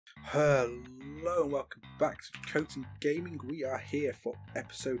Hello and welcome back to Coton Gaming. We are here for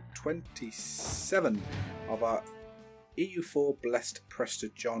episode 27 of our EU4 Blessed Prester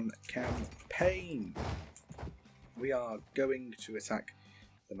John campaign. We are going to attack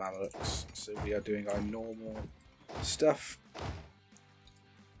the Mamelukes, so we are doing our normal stuff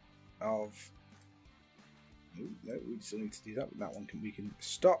of... Ooh, no, we still need to do that, but that one we can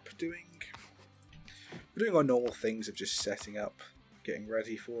stop doing. We're doing our normal things of just setting up, getting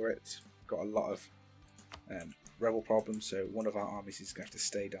ready for it. Got a lot of rebel problems, so one of our armies is going to have to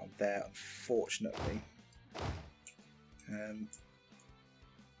stay down there, unfortunately.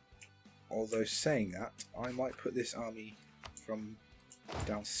 Although saying that, I might put this army from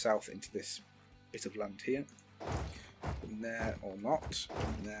down south into this bit of land here. From there, or not,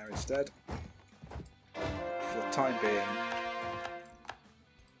 from there instead. For the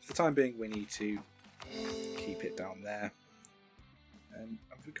time being, we need to keep it down there.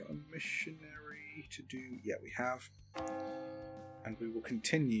 Have we got a missionary to do? Yeah, we have. And we will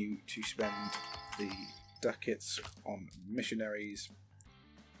continue to spend the ducats on missionaries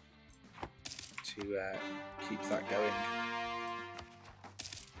to keep that going.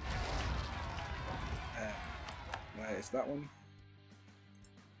 Where is that one?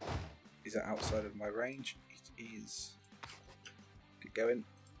 Is that outside of my range? It is. Get going.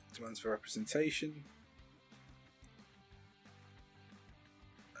 Demands for representation.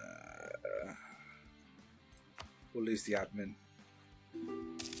 We'll lose the admin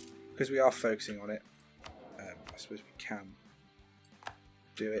because we are focusing on it. I suppose we can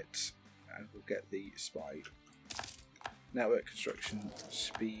do it, and we'll get the spy network construction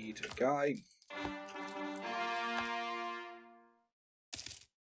speed guy.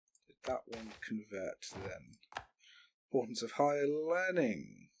 Did that one convert then? Importance of higher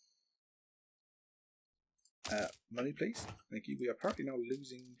learning. Money, please. Thank you. We are apparently now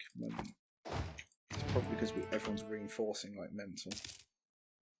losing money. It's probably because everyone's reinforcing like mental.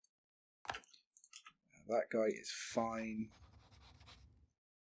 That guy is fine.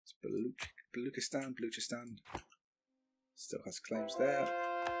 It's Baluchistan. Still has claims there.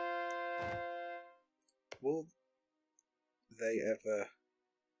 Will they ever...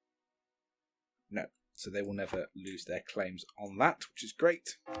 No. So they will never lose their claims on that, which is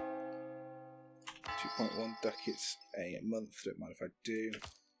great. 2.1 ducats a month. Don't mind if I do.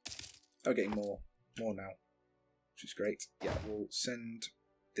 I'm getting more now, which is great. Yeah, we'll send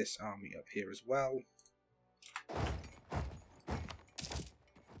this army up here as well,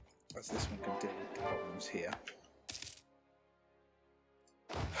 as this one can deal with the problems here.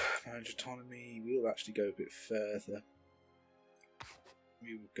 Manage autonomy. We will actually go a bit further.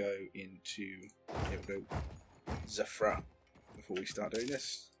 We will go into, here we go, Zafra, before we start doing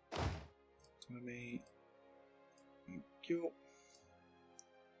this. Autonomy. Thank you.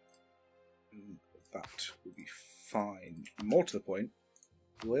 That will be fine. More to the point,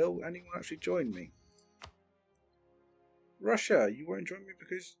 will anyone actually join me? Russia, you won't join me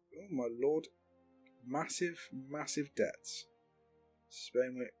because, oh my lord, massive debts.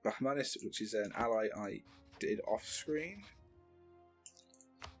 Spain with Bahmanis, which is an ally I did off screen.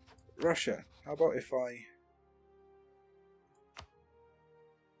 Russia, how about if I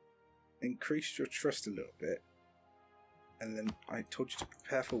increased your trust a little bit, and then I told you to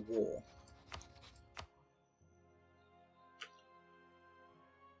prepare for war?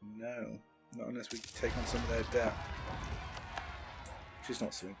 No, not unless we take on some of their debt, which is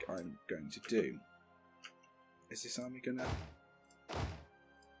not something I'm going to do. Is this army gonna...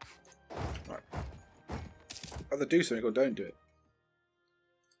 Right. Either do something or don't do it.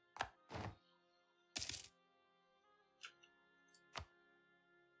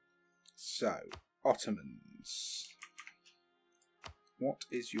 So, Ottomans. What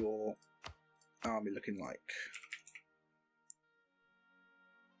is your army looking like?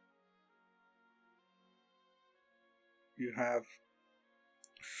 You have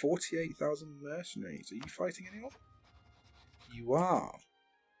 48,000 mercenaries. Are you fighting anyone? You are.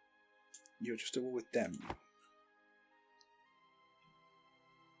 You're just at war with them.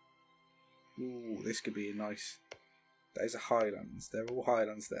 Ooh, this could be a nice... That is a highlands. They're all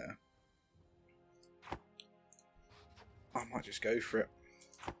highlands there. I might just go for it.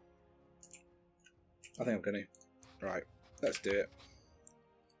 I think I'm going to. Right, let's do it.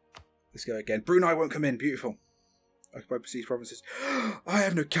 Let's go again. Brunei won't come in. Beautiful. Occupied besieged provinces. I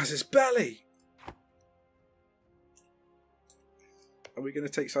have no casus belli. Are we going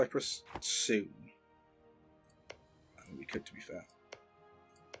to take Cyprus soon? I think we could, to be fair.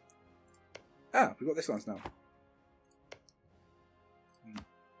 Ah, we've got this land now.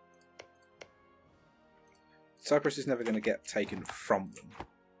 Cyprus is never going to get taken from them.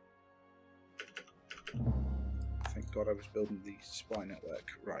 God, I was building the spy network.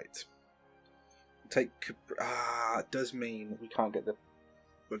 Right. Take... it does mean we can't get the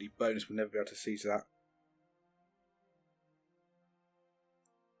bloody bonus. We'll never be able to siege that.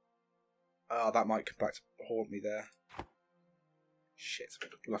 That might come back to haunt me there. Shit,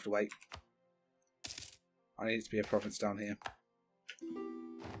 we'll have to wait. I need it to be a province down here.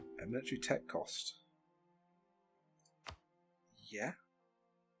 A military tech cost. Yeah.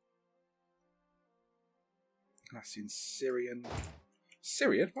 That's in Syrian.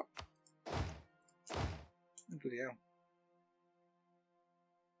 Syrian? What? Oh, bloody hell.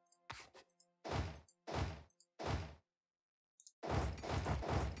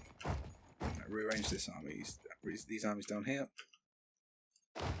 Right, rearrange this army. These armies down here.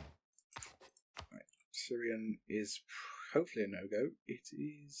 Right. Syrian is hopefully a no-go. It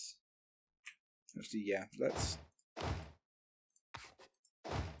is... Actually, yeah.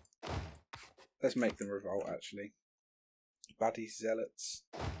 Let's make them revolt, actually. Baddie zealots.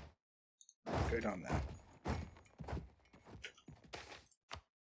 Right, go down there.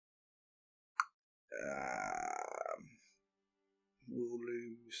 We'll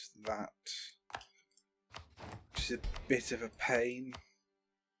lose that. Which is a bit of a pain.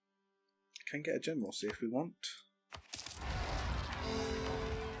 Can get a generalcy if we want.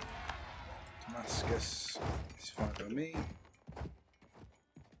 Damascus is fine by me.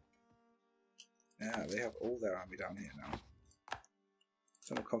 Yeah, they have all their army down here now.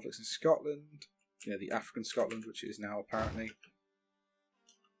 Some conflicts in Scotland. You know, the African Scotland, which it is now apparently.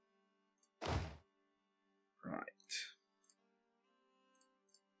 Right.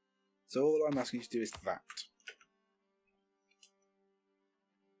 So all I'm asking you to do is that.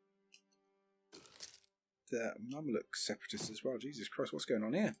 The Mamluk separatists as well. Jesus Christ, what's going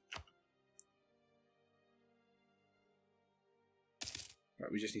on here?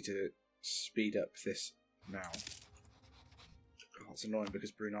 Right, we just need to speed up this now. Oh, it's annoying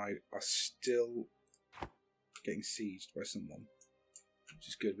because Brunei are still getting sieged by someone, which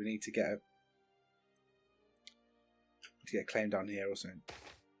is good. We need to get a claim down here or something.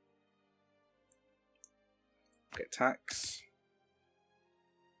 Get tax.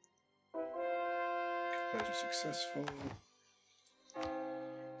 Conversion successful.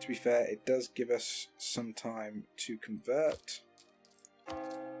 To be fair, it does give us some time to convert. We'll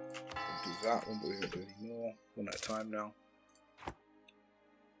do that one, but we won't do any more. One at a time now.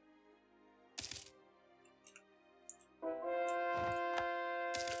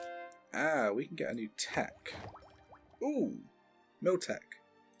 We can get a new tech. Ooh, no tech.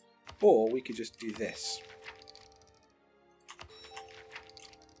 Or we could just do this.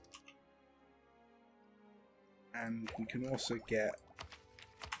 And we can also get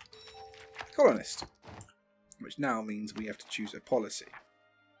a colonist, which now means we have to choose a policy.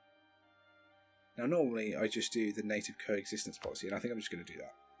 Now normally I just do the native coexistence policy, and I think I'm just going to do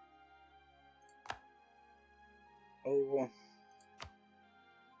that. Oh,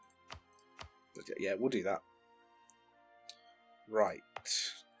 yeah, we'll do that. Right.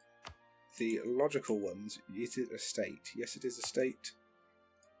 The logical ones, is it a state? Yes, it is a state.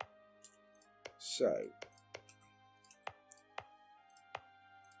 So,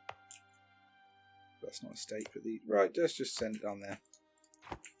 that's not a state, but the... Right, let's just send it on there.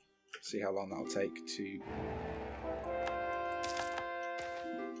 See how long that'll take to...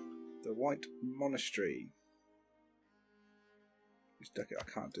 The White Monastery. I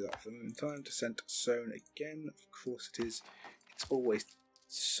can't do that for them in time. Descent sown again. Of course it is. It's always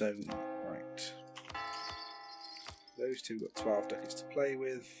sown. Right. Those two got 12 ducats to play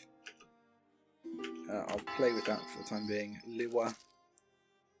with. I'll play with that for the time being. Liwa.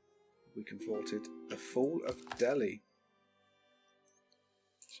 We converted. The Fall of Delhi.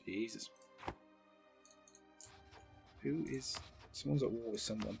 Jesus. Who is... Someone's at war with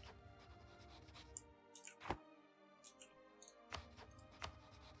someone.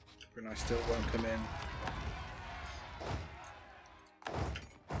 Brunei still won't come in.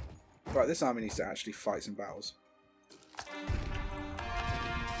 Right, this army needs to actually fight some battles.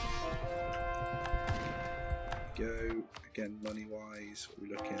 Go. Again, money-wise, what are we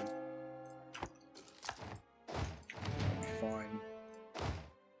looking? Fine.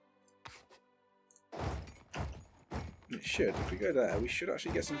 It should. If we go there, we should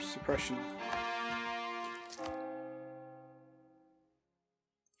actually get some suppression.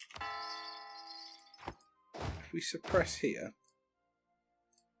 If we suppress here,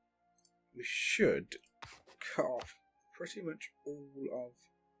 we should cut off pretty much all of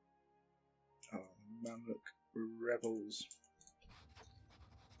Mamluk rebels.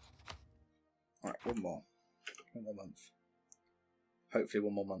 Alright, one more month. Hopefully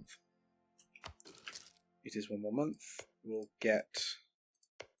one more month. It is 1 more month. We'll get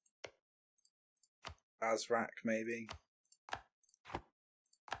Azrak maybe.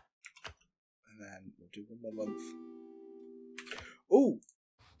 And then we'll do 1 more month. Ooh!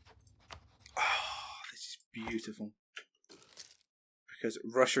 Oh, this is beautiful. Because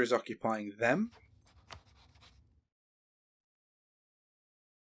Russia is occupying them.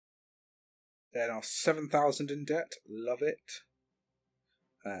 They're now 7,000 in debt. Love it.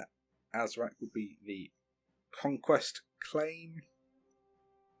 Azrak will be the conquest claim.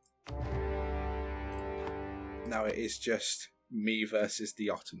 Now it is just me versus the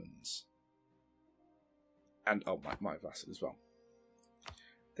Ottomans. And oh, my vassal as well.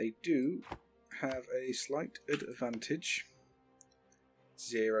 They do have a slight advantage.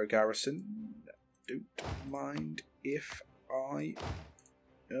 0 garrison. Don't mind if I...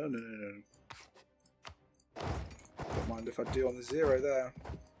 Oh, no. Don't mind if I do on the 0 there.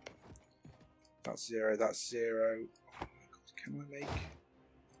 That's 0, that's 0. Oh my god,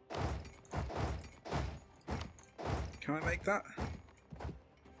 can I make that?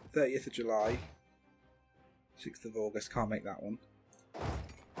 30th of July. 6th of August, can't make that one.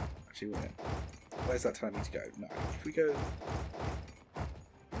 Actually, won't it? Where's that telling me to go? No. If we go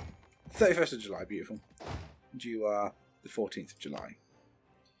 31st of July, beautiful. And you are the 14th of July.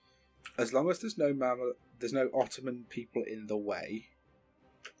 As long as there's no Ottoman people in the way,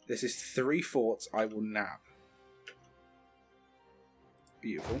 this is 3 forts I will nab.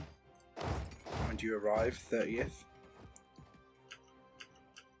 Beautiful. When do you arrive? 30th.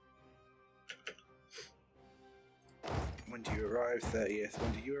 When do you arrive? 30th.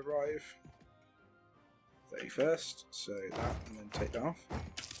 When do you arrive? 31st. So that, and then take that off.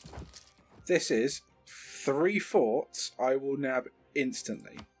 This is 3 forts I will nab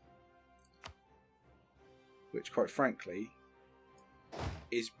instantly. Which, quite frankly,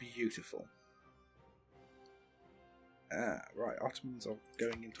 is beautiful. Ah, right. Ottomans are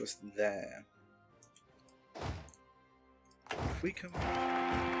going into us there. If we come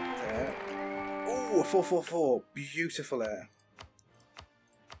there... Oh, 444. Beautiful air.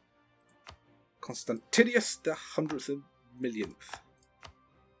 Constantinius the 100th millionth.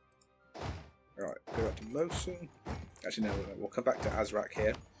 Right, go up to Mosul. Actually, no, we'll come back to Azrak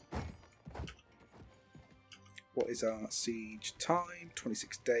here. What is our siege time?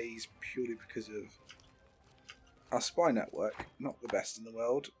 26 days, purely because of our spy network. Not the best in the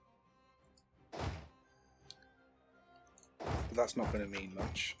world. But that's not going to mean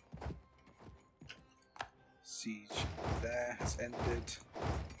much. Siege there has ended.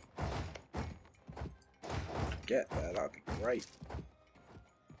 Get there, that would be great.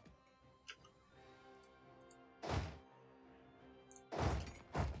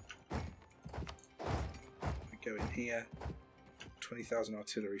 Go in here. 20,000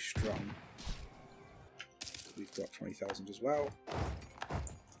 artillery strong. We've got 20,000 as well.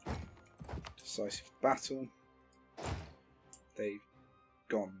 Decisive battle. They've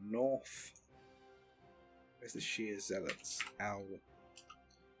gone north. Where's the Shia Zealots? Al-Yam.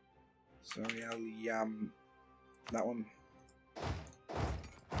 That one.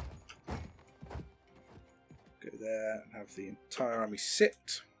 Go there and have the entire army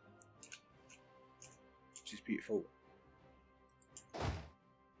sit. Which is beautiful.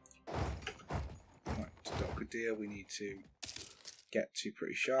 Right, to Dalkadir we need to get to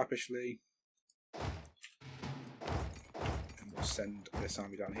pretty sharpishly. And we'll send this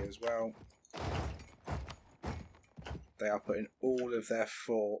army down here as well. They are putting all of their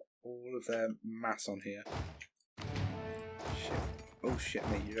mass on here. Shit. Oh shit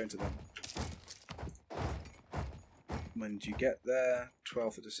me, you're going to them. When do you get there?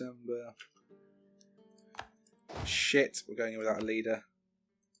 12th of December. Shit, we're going in without a leader.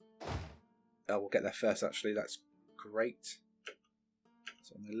 Oh, we'll get there first actually, that's great.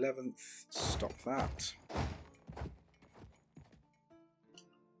 So on the 11th, stop that.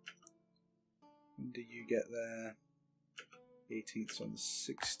 When do you get there? 18th, so on the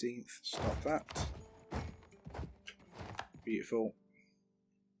 16th, stop that. Beautiful.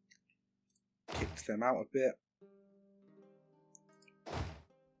 Kicked them out a bit.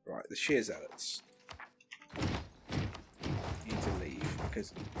 Right, the Shia Zealots need to leave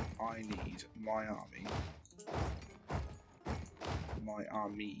because I need my army. My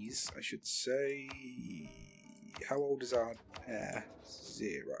armies, I should say. How old is our heir?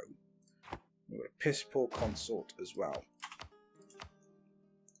 0. We've got a piss poor consort as well.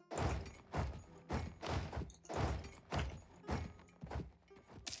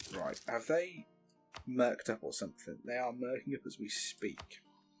 Right, have they murked up or something? They are murking up as we speak.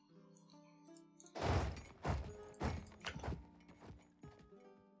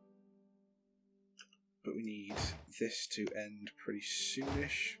 But we need this to end pretty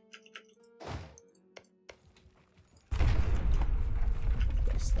soonish.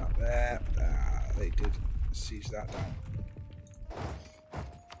 That's that there. They did siege that down.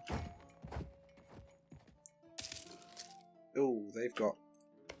 Oh, they've got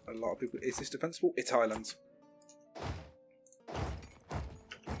a lot of people. Is this defensible? It's islands.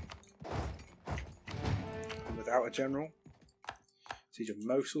 And without a general. Siege of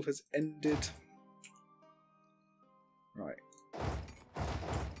Mosul has ended. Right.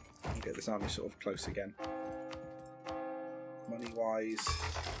 We'll get this army sort of close again. Money wise,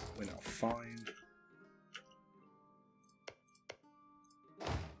 we're now fine.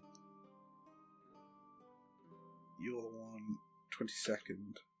 You're the one,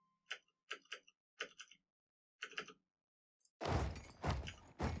 22nd.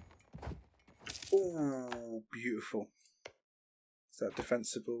 Oh, beautiful. Is that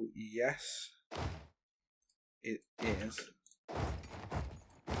defensible? Yes. It is.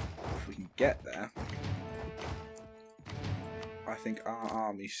 If we can get there, I think our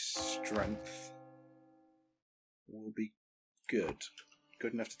army strength will be good.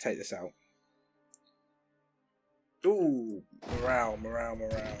 Good enough to take this out. Ooh, morale, morale,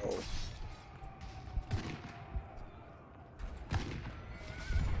 morale.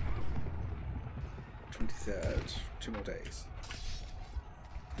 "23rd, 2 more days."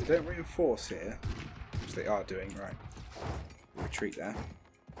 They don't reinforce here, which they are doing, right. Retreat there.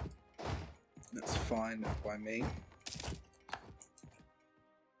 That's fine by me.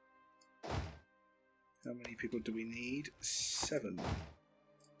 How many people do we need? 7.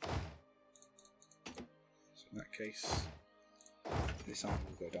 So in that case, this army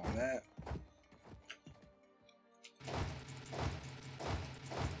will go down there.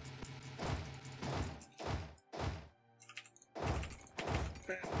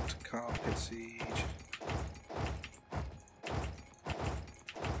 And carpet siege.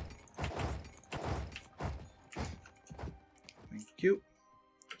 Thank you.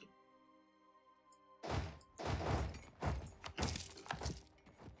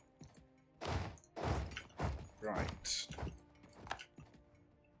 Right.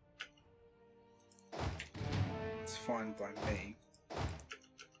 It's fine by me.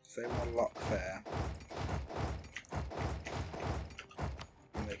 If they want to lock there,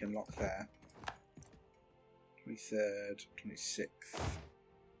 and they can lock there. 23rd, 26th.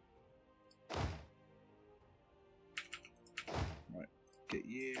 Right, get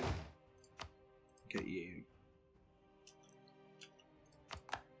you. Get you.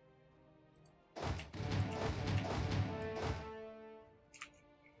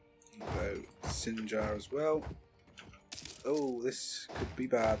 Go Sinjar as well. Oh, this could be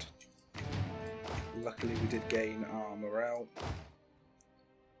bad. Luckily we did gain our morale.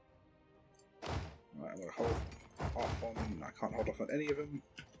 Right, I'm going to hold off on... I can't hold off on any of them.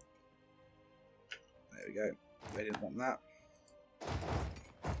 There we go. They didn't want that.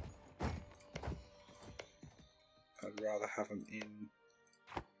 I'd rather have them in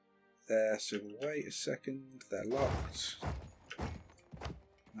there, so we'll wait a second. They're locked.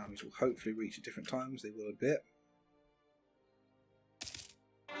 Armies will hopefully reach at different times. They will a bit.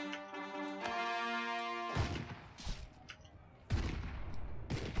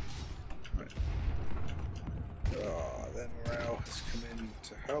 Right. Oh, their morale has come in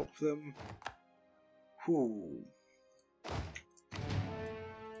to help them. Whew.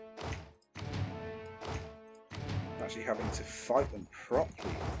 Actually having to fight them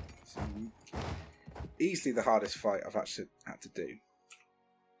properly. It's easily the hardest fight I've actually had to do.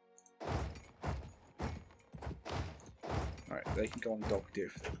 Right, they can go on dog deer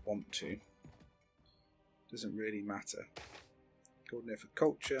if they want to. Doesn't really matter. Golden era for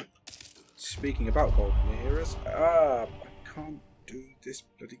culture. Speaking about golden eras, I can't do this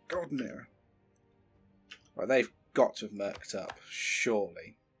bloody golden era. Right, they've got to have merked up,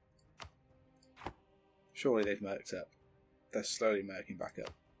 surely. Surely they've merked up. They're slowly merking back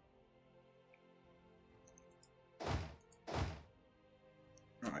up.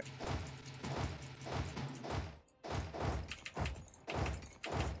 Right.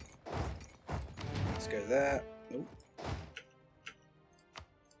 Let's go there. Oh.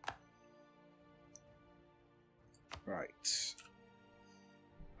 Right.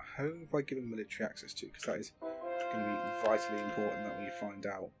 Who have I given military access to? Because that is going to be vitally important that we find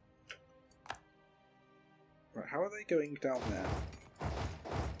out. Right, how are they going down there?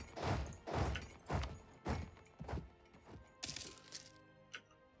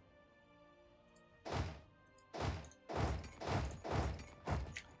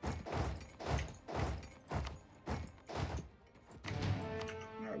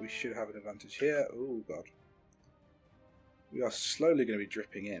 should have an advantage here. Oh god. We are slowly going to be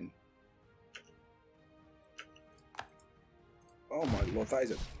dripping in. Oh my lord, that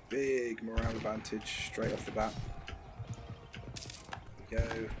is a big morale advantage straight off the bat. There we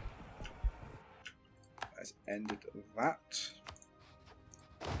go. That's ended that.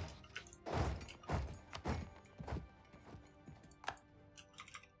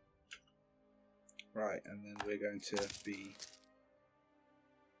 Right, and then we're going to be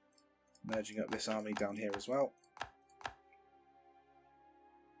merging up this army down here as well.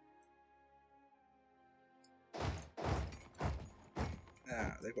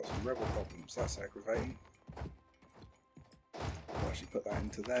 Ah, they've got some rebel problems, that's aggravating. I'll actually put that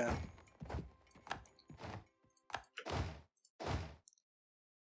into there.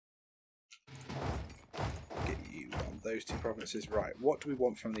 Get you on those two provinces. Right, what do we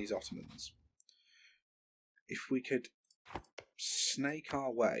want from these Ottomans? If we could snake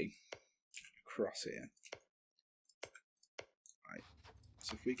our way across here. Right,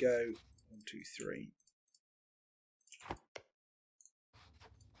 so if we go 1, 2, 3.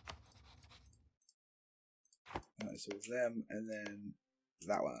 That's all them, and then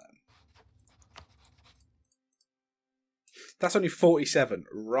that one. That's only 47.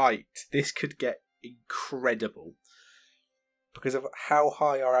 Right, this could get incredible. Because of how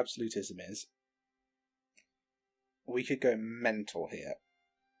high our absolutism is, we could go mental here.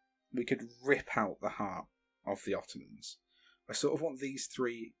 We could rip out the heart of the Ottomans. I sort of want these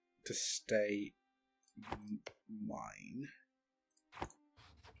three to stay mine.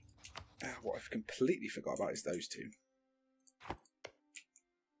 What I've completely forgot about is those two.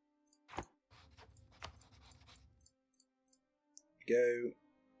 Go.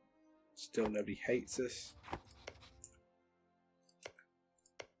 Still nobody hates us.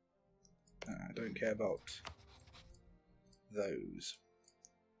 I don't care about those.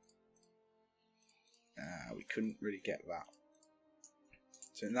 We couldn't really get that.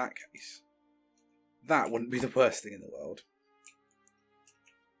 So in that case, that wouldn't be the worst thing in the world.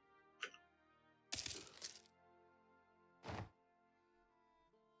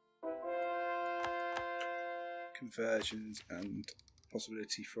 Conversions and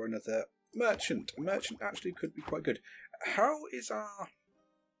possibility for another merchant. A merchant actually could be quite good. How is our...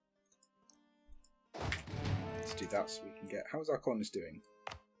 Let's do that so we can get... How is our colonies doing?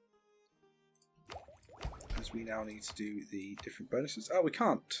 As we now need to do the different bonuses. Oh, we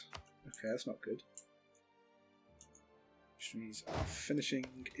can't. Okay, that's not good. Which means our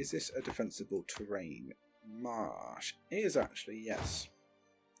finishing... Is this a defensible terrain? Marsh. It is actually, yes.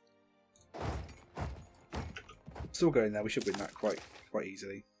 Still going there. We should win that quite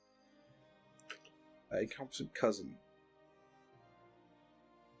easily. Incompetent cousin.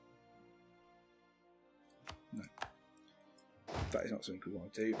 No. That is not something we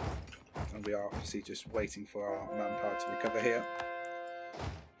want to do. And we are obviously just waiting for our manpower to recover here.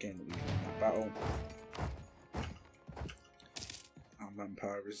 Again, we won that battle. Our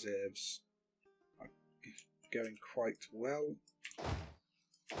manpower reserves are going quite well.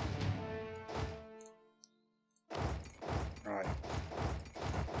 Right.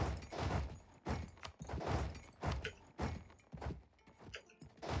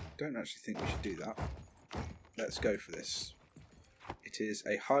 Don't actually think we should do that. Let's go for this. It is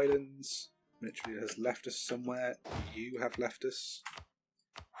a Highlands. Literally has left us somewhere. You have left us.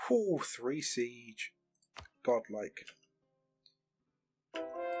 Ooh, 3 siege. Godlike.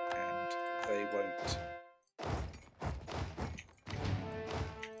 And they won't.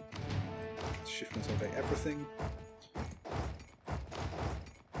 Shift consolidate everything.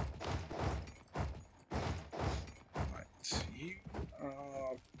 Right, you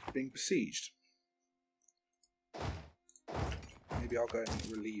are being besieged. Maybe I'll go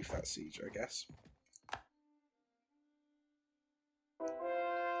and relieve that siege, I guess.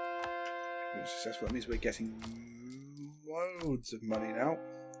 We're successful. That means we're getting loads of money now.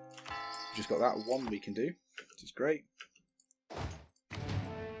 We've just got that one we can do, which is great.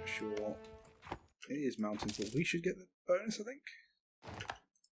 Sure, it is mountains, but we should get the bonus, I think.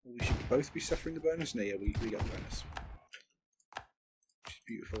 Or we should both be suffering the bonus. No, yeah, we get the bonus. Which is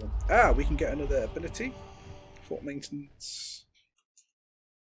beautiful. Ah, we can get another ability. Fort maintenance.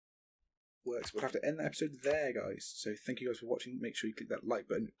 Works. We'll have to end the episode there, guys. So thank you guys for watching. Make sure you click that like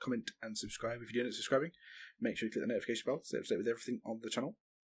button, comment and subscribe. If you're not subscribing, make sure you click the notification bell to stay up to date with everything on the channel.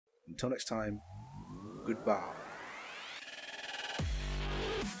 Until next time, goodbye.